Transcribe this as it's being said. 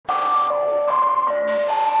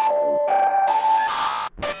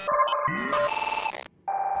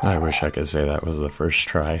I wish I could say that was the first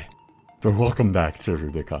try. But welcome back to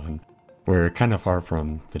Rubikon. We're kind of far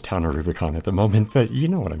from the town of Rubikon at the moment, but you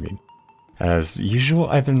know what I mean. As usual,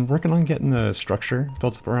 I've been working on getting the structure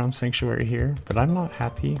built up around Sanctuary here, but I'm not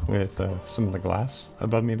happy with some of the glass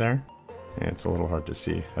above me there. It's a little hard to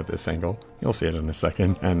see at this angle. You'll see it in a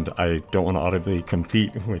second, and I don't want to audibly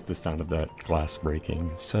compete with the sound of that glass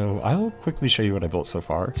breaking. So I'll quickly show you what I built so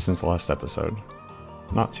far since the last episode.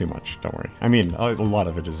 Not too much, don't worry. I mean, a lot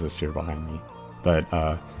of it is this here behind me, but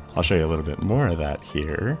I'll show you a little bit more of that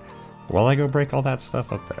here while I go break all that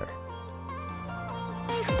stuff up there.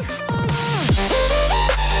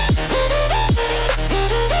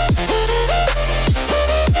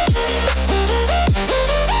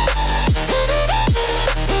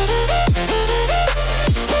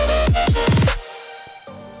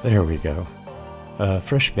 There we go. A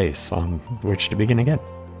fresh base on which to begin again.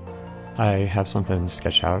 I have something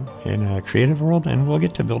sketched out in a creative world, and we'll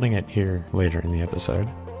get to building it here later in the episode.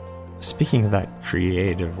 Speaking of that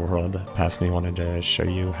creative world, past me wanted to show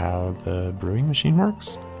you how the brewing machine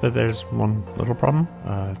works, but there's one little problem.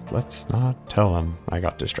 Let's not tell him I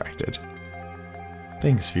got distracted.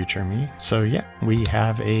 Thanks, future me. So yeah, we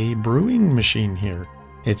have a brewing machine here.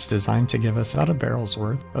 It's designed to give us about a barrel's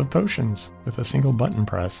worth of potions with a single button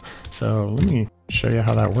press. So let me show you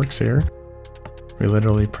how that works here. We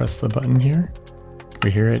literally press the button here.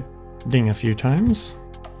 We hear it ding a few times.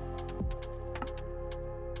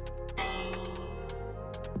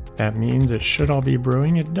 That means it should all be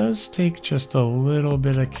brewing. It does take just a little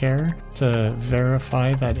bit of care to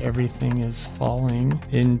verify that everything is falling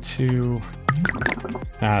into...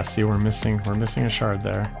 see, we're missing a shard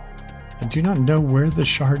there. I do not know where the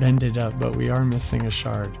shard ended up, but we are missing a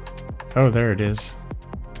shard. Oh, there it is.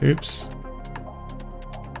 Oops.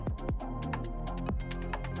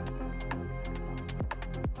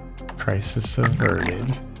 Crisis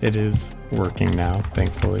averted. It is working now,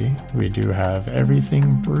 thankfully. We do have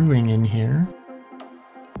everything brewing in here.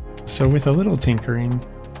 So with a little tinkering,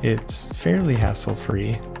 it's fairly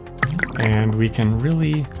hassle-free, and we can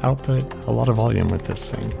really output a lot of volume with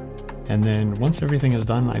this thing. And then once everything is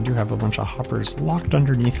done, I do have a bunch of hoppers locked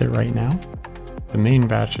underneath it right now. The main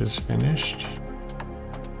batch is finished,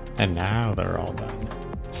 and now they're all done.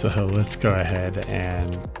 So let's go ahead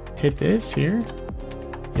and hit this here.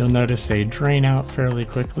 You'll notice they drain out fairly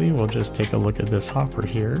quickly. We'll just take a look at this hopper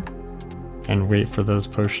here and wait for those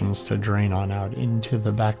potions to drain on out into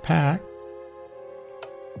the backpack.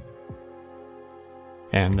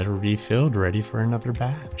 And they're refilled, ready for another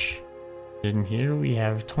batch. In here we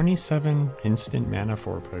have 27 instant mana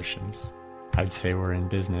 4 potions. I'd say we're in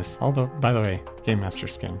business. Although, by the way, Game Master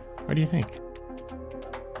skin. What do you think?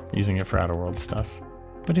 Using it for Outer World stuff.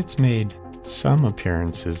 But it's made some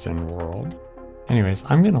appearances in World. Anyways,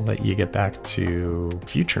 I'm gonna let you get back to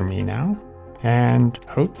future me now, and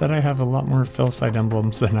hope that I have a lot more Fellside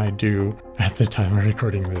emblems than I do at the time of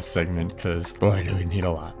recording this segment, because boy do we need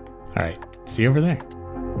a lot. Alright, see you over there.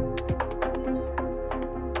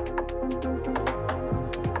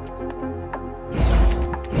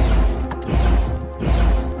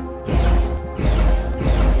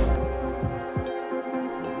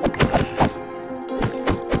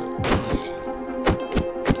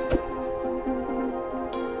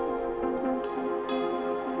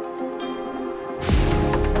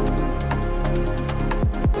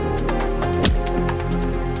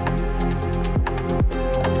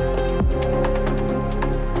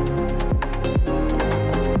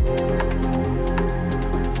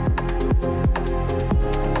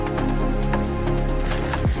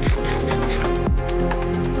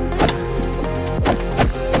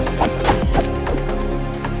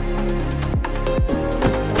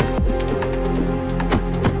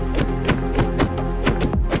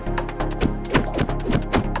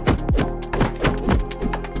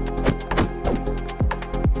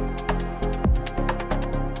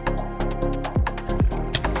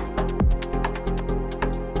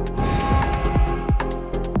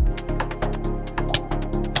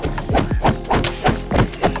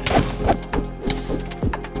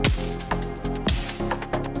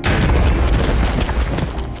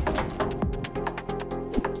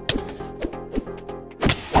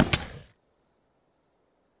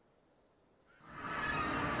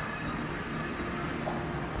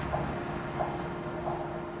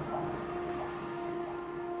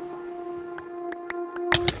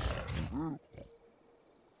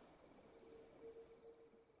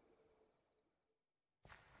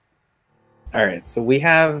 Alright, so we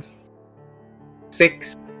have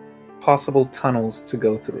 6 possible tunnels to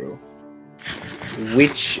go through.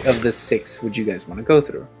 Which of the 6 would you guys want to go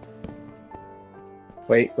through?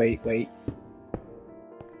 Wait.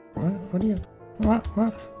 What are you? What?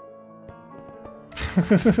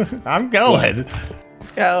 I'm going.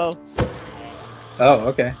 Go. Oh,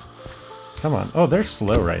 okay. Come on. Oh, they're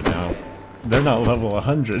slow right now. They're not level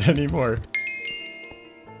 100 anymore.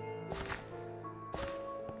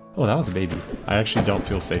 Oh, that was a baby. I actually don't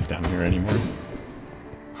feel safe down here anymore.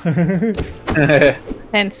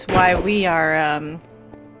 Hence why we are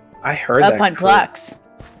I heard up that on blocks.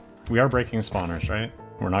 We are breaking spawners, right?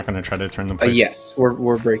 We're not going to try to turn them. Yes,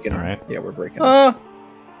 we're breaking. All them. right. Yeah, we're breaking. Oh.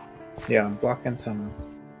 Yeah, I'm blocking some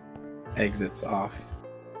exits off.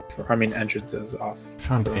 Entrances off.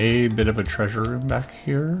 Found a bit of a treasure room back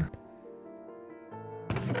here.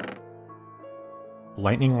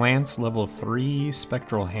 Lightning Lance, level 3,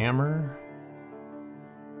 Spectral Hammer.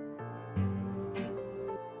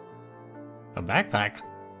 A backpack.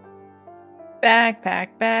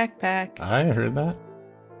 Backpack. I heard that.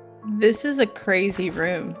 This is a crazy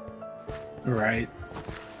room. Right.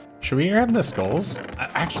 Should we grab the skulls?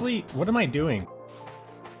 Actually, what am I doing?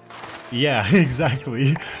 Yeah,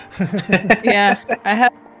 exactly. Yeah,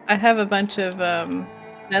 I have a bunch of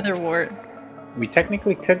nether wart. We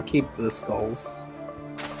technically could keep the skulls.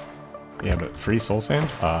 Yeah, but free soul sand?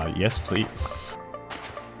 Yes, please.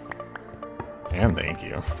 And thank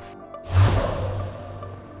you.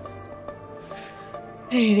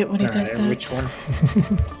 I hate it when he does that. Which one?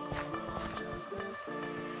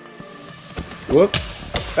 Whoop!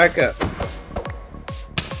 Back up.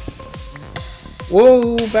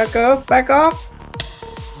 Whoa! Back up! Back off!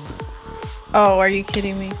 Oh, are you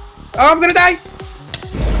kidding me? Oh, I'm gonna die!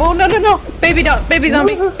 Oh no! Baby dog! Baby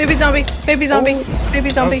zombie! Baby zombie! Baby zombie! Baby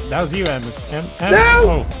zombie! Oh, that was you, Ems.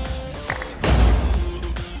 No!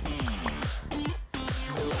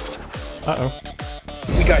 Oh. Uh-oh.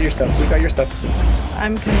 We got your stuff. We got your stuff.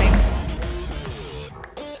 I'm coming.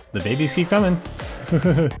 The babies keep coming.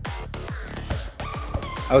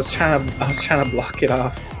 I was trying to block it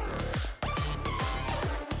off.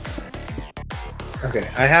 Okay,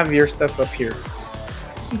 I have your stuff up here.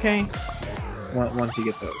 Okay. Once you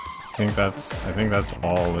get those. I think that's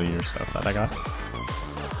all of your stuff that I got.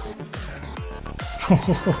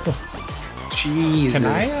 Jesus.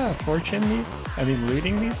 Can I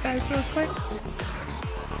looting these guys real quick?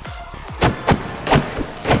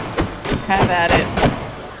 Have at it.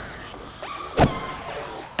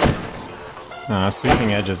 Nah,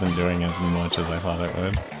 Sweeping Edge isn't doing as much as I thought it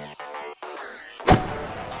would.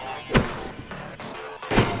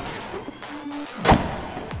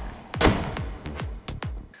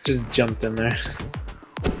 Just jumped in there.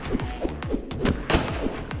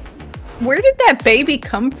 Where did that baby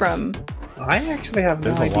come from? I actually have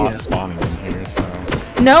no There's idea. a lot spawning in here, so...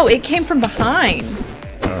 No, it came from behind.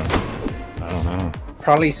 Oh, I don't know.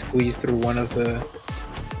 Probably squeezed through one of the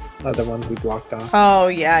other ones we blocked off. Oh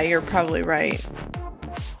yeah, you're probably right.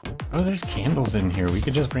 Oh, there's candles in here. We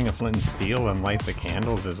could just bring a flint and steel and light the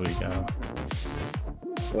candles as we go.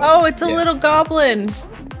 Oh, it's a Yeah. little goblin.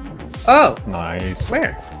 Oh! Nice.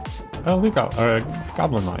 Where? Oh,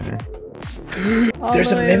 goblin miner. All There's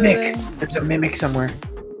the a way mimic! there. There's a mimic somewhere.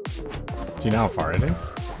 Do you know how far it is?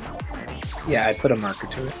 Yeah, I put a marker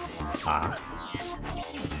to it. Ah.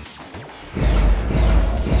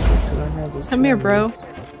 Come here, bro.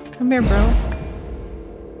 Come here, bro.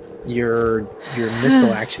 Your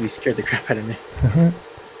missile actually scared the crap out of me.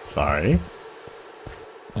 Sorry.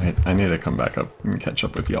 Alright, I need to come back up and catch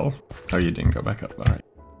up with y'all. Oh, you didn't go back up. Alright.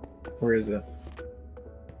 Where is it?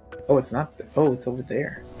 Oh, it's not there. Oh, it's over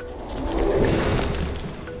there.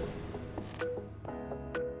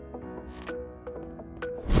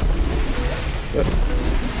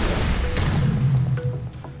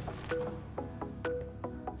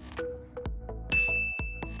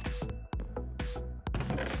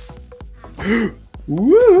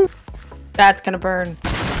 Woo! That's gonna burn.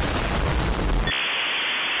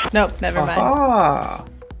 Nope, never mind. Ah,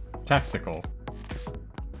 Tactical.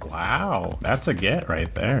 Wow, that's a get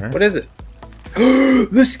right there. what is it?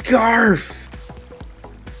 The scarf.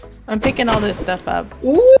 I'm picking all this stuff up.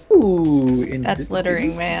 Ooh, That's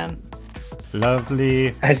littering, man.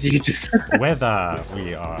 Lovely As you just. weather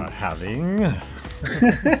we are having.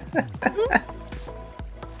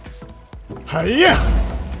 Hiya!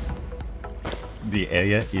 The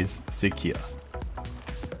area is secure.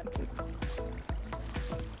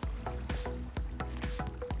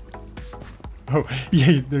 Oh,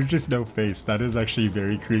 yeah, there's just no face. That is actually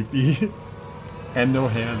very creepy. And no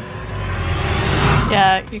hands.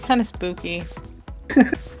 Yeah, you're kind of spooky.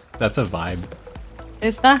 That's a vibe.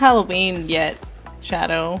 It's not Halloween yet,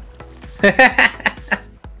 Shadow.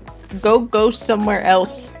 Go somewhere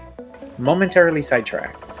else. Momentarily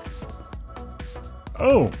sidetracked.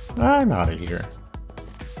 Oh, I'm out of here.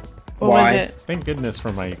 What Why? was it? Thank goodness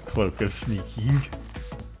for my cloak of sneaking.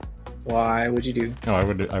 Why would you do? Oh,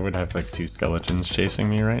 I would have like 2 skeletons chasing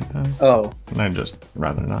me right now. Oh, And I'd just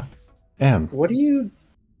rather not. Damn. what do you?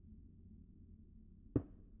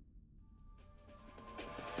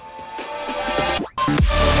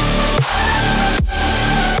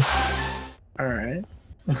 All right.